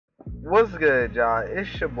What's good, y'all?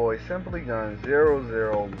 It's your boy Simply Gun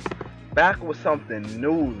 00, back with something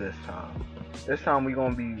new this time. This time we're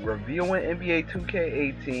gonna be reviewing NBA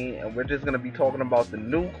 2K18, and we're just gonna be talking about the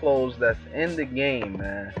new clothes that's in the game,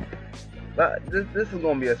 man. This is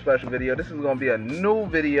gonna be a special video. This is gonna be a new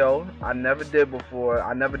video I never did before.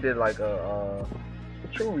 I never did like a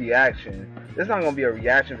true reaction. This is not gonna be a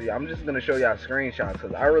reaction video. I'm just gonna show y'all screenshots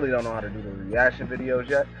because I really don't know how to do the reaction videos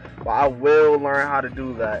yet. But I will learn how to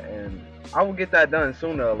do that, and I will get that done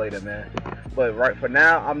sooner or later, man. But right for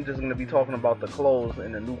now, I'm just gonna be talking about the clothes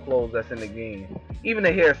and the new clothes that's in the game, even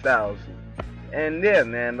the hairstyles. And yeah,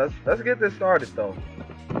 man, let's get this started though.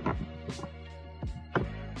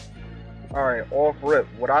 All right, off rip,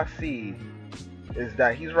 what I see is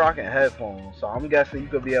that he's rocking headphones, so I'm guessing you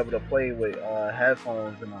could be able to play with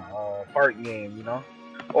headphones in a park game, you know,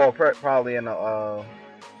 or probably in a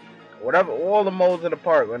whatever, all the modes in the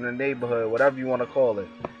park or in the neighborhood, whatever you want to call it.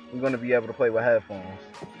 You're gonna be able to play with headphones.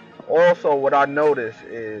 Also, what I noticed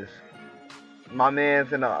is my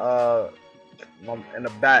man's in the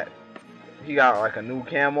back. He got like a new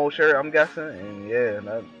camo shirt, I'm guessing, and yeah,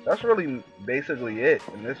 that's really basically it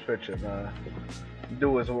in this picture, man.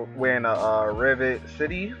 Dude is wearing a Rivet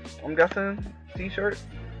City, I'm guessing, t-shirt,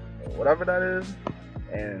 whatever that is,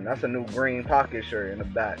 and that's a new green pocket shirt in the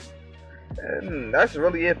back. And that's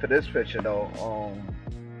really it for this picture though.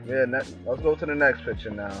 Yeah, let's go to the next picture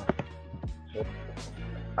now.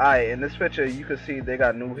 Alright, in this picture you can see they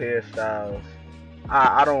got new hairstyles.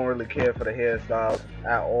 I don't really care for the hairstyles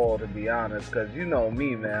at all, to be honest, because you know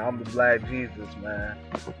me, man, I'm the Black Jesus, man.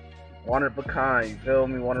 One of a kind, you feel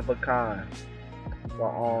me? One of a kind.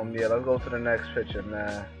 But yeah, let's go to the next picture,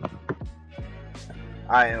 man.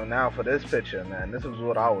 Alright, now for this picture, man, this is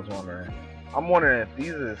what I was wondering. I'm wondering if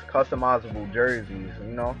these is customizable jerseys,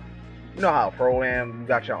 you know how Pro-Am, you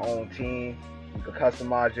got your own team, you can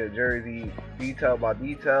customize your jersey detail by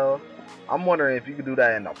detail. I'm wondering if you could do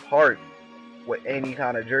that in the park with any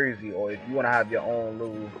kind of jersey, or if you want to have your own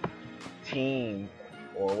little team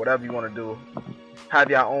or whatever you want to do, have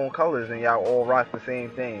your own colors and y'all all rock the same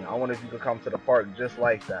thing. I wonder if you could come to the park just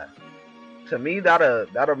like that. To me,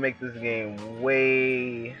 that'll make this game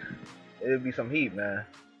way, it'll be some heat, man,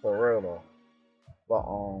 for real though. But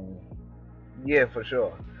yeah, for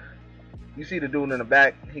sure. You see the dude in the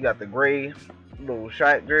back, he got the gray little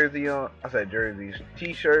Shaq jersey on. I said jersey,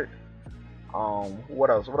 t-shirt. What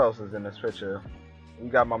else is in this picture? We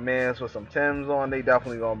got my mans with some Timbs on. They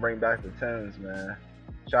definitely gonna bring back the Timbs, man.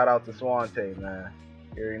 Shout out to Swante, man.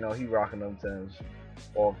 You know he rocking them Timbs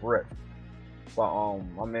off rip. But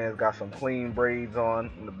my man's got some clean braids on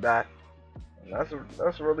in the back. And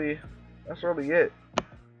that's really it.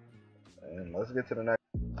 And let's get to the next.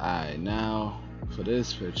 Alright, now for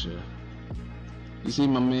this picture, you see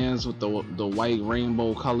my man's with the white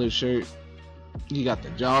rainbow colored shirt. He got the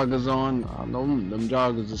joggers on. I know them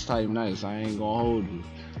joggers is type nice. I ain't gonna hold you.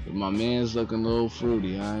 But my man's looking a little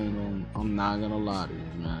fruity. I'm not gonna lie to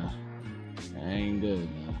you, man. It ain't good,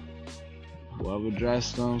 man. Whoever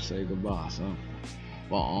dressed them, say goodbye, son.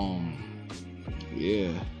 But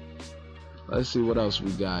yeah. Let's see what else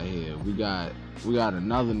we got here. We got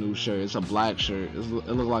another new shirt. It's a black shirt. It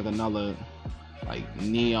looked like another like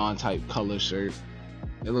neon type color shirt.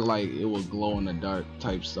 It looked like it would glow in the dark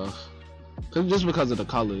type stuff. Just because of the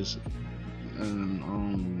colors.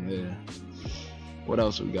 And yeah. What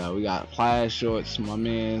else we got? We got plaid shorts. My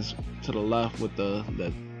man's to the left with the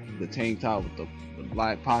tank top with the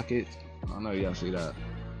black pockets. I know y'all see that.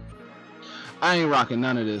 I ain't rocking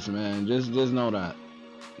none of this, man. Just know that.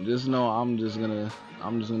 Just know I'm just gonna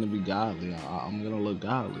be godly. I'm gonna look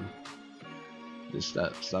godly. Just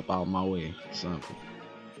step out my way. Simple.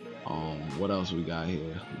 What else we got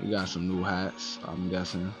here? We got some new hats, I'm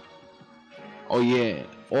guessing. Oh yeah.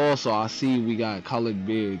 Also, I see we got colored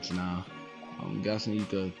beards now. I'm guessing you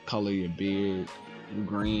could color your beard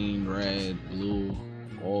green, red, blue,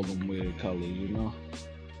 all them weird colors, you know.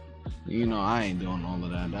 You know I ain't doing all of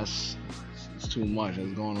that. It's too much.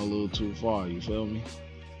 It's going a little too far. You feel me?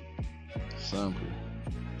 Simple.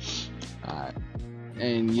 Alright.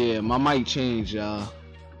 And yeah, my mic changed, y'all.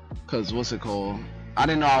 Cause what's it called? I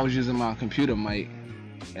didn't know I was using my computer mic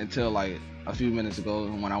until like a few minutes ago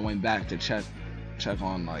when I went back to check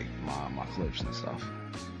on like my clips and stuff.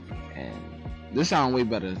 And this sounds way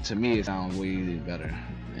better. To me it sounds way better.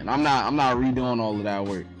 And I'm not redoing all of that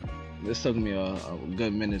work. This took me a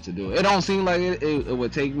good minute to do it. It don't seem like it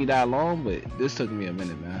would take me that long, but this took me a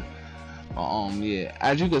minute, man. Yeah,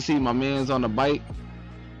 as you can see, my man's on the bike.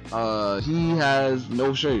 He has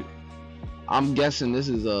no shirt. I'm guessing this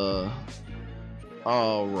is a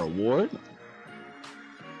reward,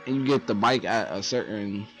 and you get the bike at a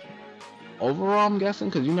certain overall, I'm guessing,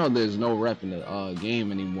 because you know there's no rep in the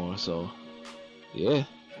game anymore. So yeah.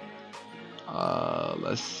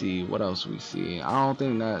 Let's see what else we see. I don't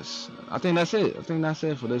think that's. I think that's it. I think that's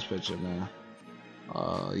it for this picture, man.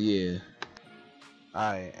 Yeah.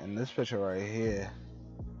 Alright, and this picture right here,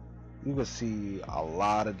 you can see a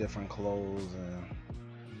lot of different clothes and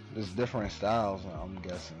just different styles, I'm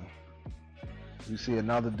guessing. You see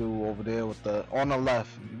another dude over there with the, on the left,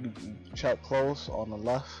 you check close, on the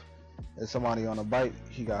left, there's somebody on a bike,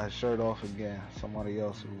 he got his shirt off again. Somebody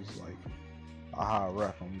else who's like a high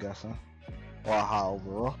rep, I'm guessing, or a high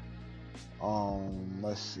overall.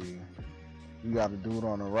 Let's see. You got a dude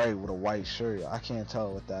on the right with a white shirt. I can't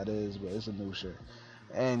tell what that is, but it's a new shirt.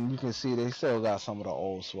 And you can see they still got some of the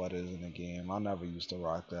old sweaters in the game. I never used to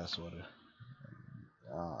rock that sweater.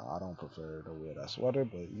 I don't prefer to wear that sweater,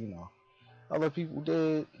 but you know, other people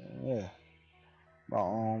did. Yeah. But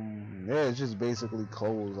yeah, it's just basically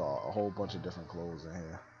clothes, a whole bunch of different clothes in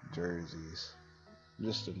here, jerseys,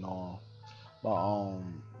 just the norm. But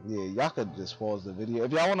yeah, y'all could just pause the video.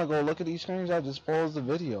 If y'all wanna go look at these screens, y'all just pause the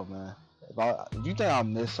video, man. If you think I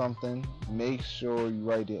missed something, make sure you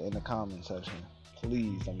write it in the comment section.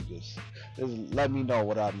 Please, just let me know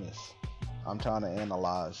what I missed. I'm trying to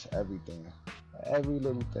analyze everything, every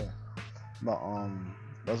little thing. But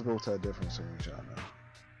let's go to a different screenshot now.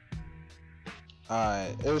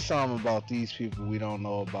 Alright, it's something about these people we don't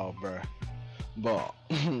know about, bruh. But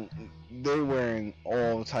they're wearing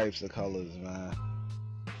all types of colors, man.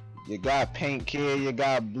 You got pink here, you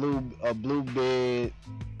got a blue bed.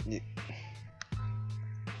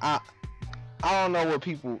 I don't know what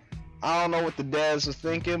people, I don't know what the dads was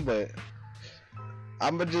thinking, but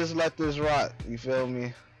I'ma just let this rock. You feel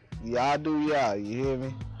me? Y'all do y'all. You hear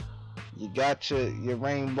me? You got your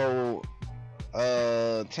rainbow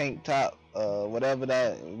tank top,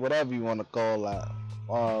 whatever you want to call that.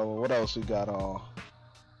 What else we got on?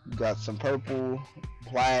 You got some purple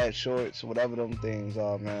plaid shorts, whatever them things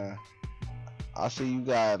are, man. I see you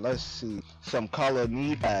got, let's see, some colored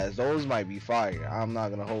knee pads. Those might be fire. I'm not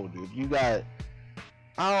gonna hold you. You got,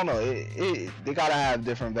 I don't know. They gotta have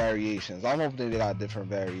different variations. I'm hoping they got different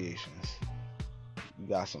variations. You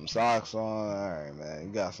got some socks on. All right, man.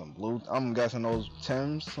 You got some blue. I'm guessing those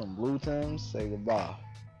Tims, some blue Tims. Say goodbye.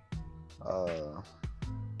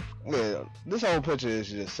 Yeah, this whole picture is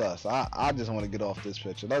just sus. I just want to get off this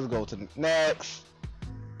picture. Let's go to the next.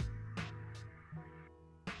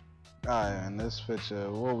 Alright, in this picture,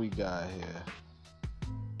 what we got here?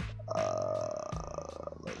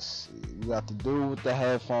 Let's see. We got the dude with the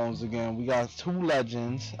headphones again. We got two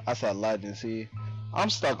legends. I said legends. See, I'm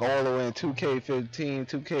stuck all the way in 2K15,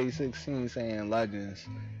 2K16 saying legends.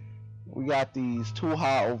 We got these two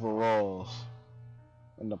high overalls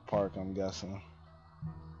in the park, I'm guessing,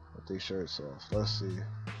 with their shirts off. Let's see.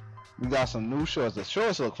 We got some new shorts. The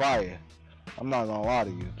shorts look fire. I'm not gonna lie to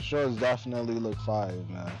you. The shorts definitely look fire,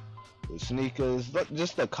 man. The sneakers,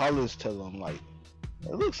 just the colors to them, like,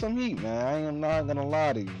 it looks some heat, man. I am not gonna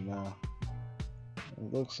lie to you, man.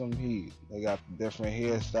 It looks some heat. They got different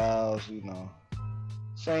hairstyles, you know.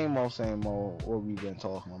 Same old, what we've been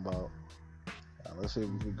talking about. Let's see if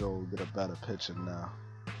we can go get a better picture now.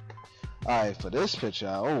 Alright, for this picture,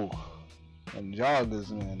 oh, them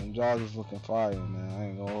joggers, man. Them joggers looking fire, man. I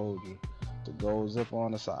ain't gonna hold you. The gold zip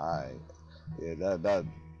on the side. Yeah,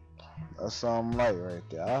 that's something light right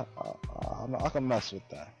there. I can mess with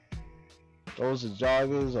that. Those are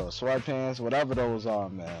joggers or sweatpants, whatever those are,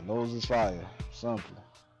 man. Those is fire. Simple.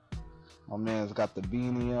 My man's got the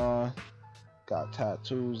beanie on, got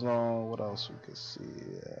tattoos on. What else we can see?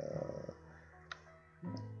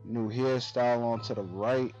 New hairstyle on to the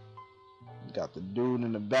right. Got the dude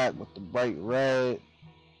in the back with the bright red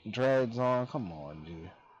dreads on. Come on, dude.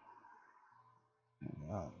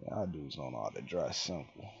 Y'all dudes don't know how to dress.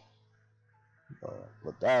 Simple.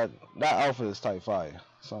 But that outfit is tight fire.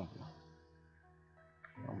 Simple.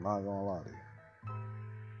 I'm not gonna lie to you.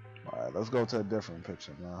 Alright, let's go to a different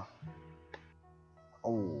picture now.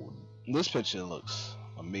 Oh, this picture looks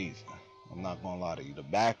amazing. I'm not gonna lie to you. The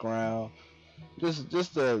background, just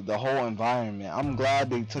the whole environment. I'm glad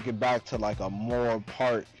they took it back to like a more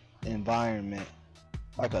park environment,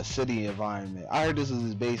 like a city environment. I heard this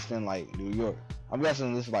is based in like New York. I'm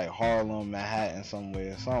guessing this is like Harlem, Manhattan,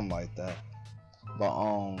 somewhere, something like that.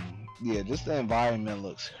 But yeah, just the environment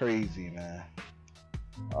looks crazy, man.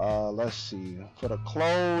 Let's see. For the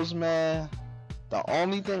clothes, man, the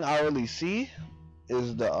only thing I really see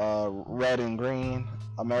is the red and green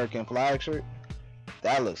American flag shirt.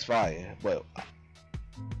 That looks fire, but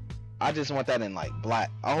I just want that in like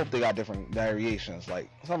black. I hope they got different variations, like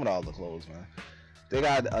some of the other clothes, man. They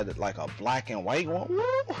got like a black and white one.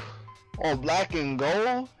 Woo! On black and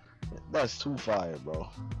gold, that's too fire, bro.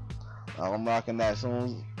 I'm rocking that soon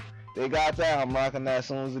as they got that. I'm rocking that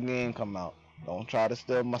soon as the game come out. Don't try to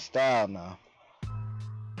steal my style now.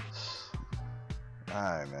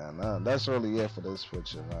 Alright, man. That's really it for this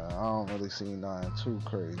picture, man. I don't really see nothing too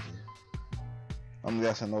crazy. I'm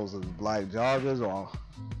guessing those are black joggers or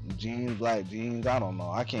jeans, black jeans. I don't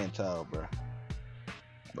know. I can't tell, bro.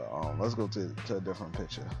 But let's go to a different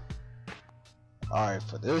picture. Alright,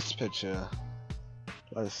 for this picture,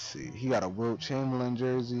 let's see. He got a Wilt Chamberlain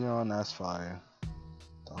jersey on. That's fire.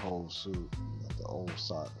 The whole suit, the old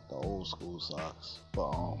sock, the old school socks.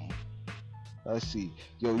 But let's see.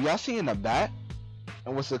 Yo, y'all see in the back?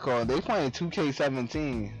 And what's it called? They playing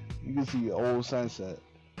 2K18. You can see old sunset.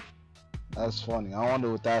 That's funny. I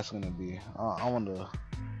wonder what that's gonna be. I wonder.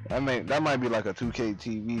 That might be like a 2K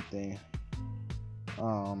TV thing. I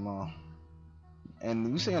don't know.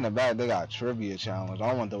 And you see in the back they got trivia challenge.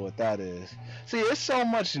 I wonder what that is. See, it's so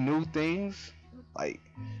much new things. Like,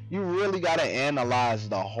 you really gotta analyze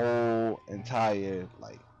the whole entire,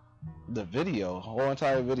 like, the video, whole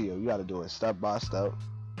entire video. You gotta do it step by step.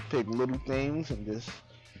 Pick little things and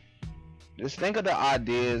just think of the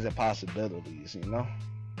ideas and possibilities, you know?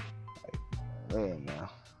 Like, yeah, man.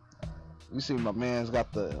 You see my man's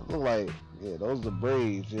got the, look like, yeah, those are the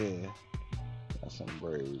braids, yeah. Got some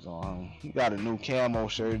braids on him. He got a new camo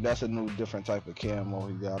shirt. That's a new different type of camo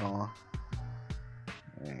he got on.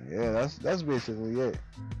 And yeah, that's basically it.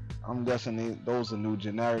 I'm guessing those are new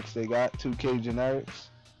generics they got, 2K generics.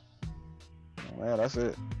 Yeah, that's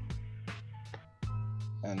it.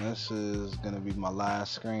 And this is gonna be my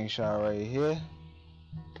last screenshot right here.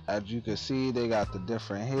 As you can see, they got the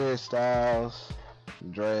different hairstyles,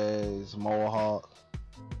 dreads, mohawk.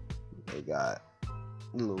 They got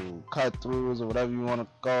little cut throughs or whatever you want to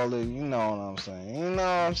call it. You know what I'm saying? You know what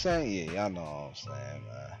I'm saying? Yeah, y'all know what I'm saying,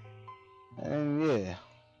 man. And yeah,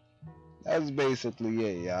 that's basically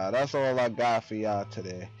it, y'all. That's all I got for y'all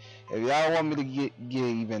today. If y'all want me to get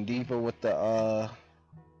even deeper with the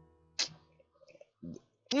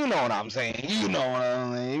you know what I'm saying? You know what I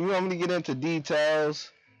mean? If you want me to get into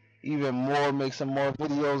details even more, make some more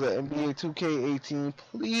videos at NBA2K18,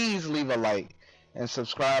 please leave a like and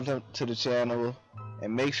subscribe to the channel.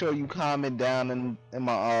 And make sure you comment down in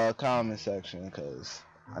my comment section, because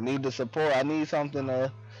I need the support. I need something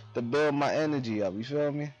to build my energy up. You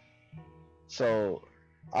feel me? So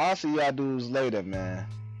I'll see y'all dudes later, man.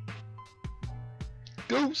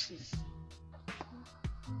 Deuces.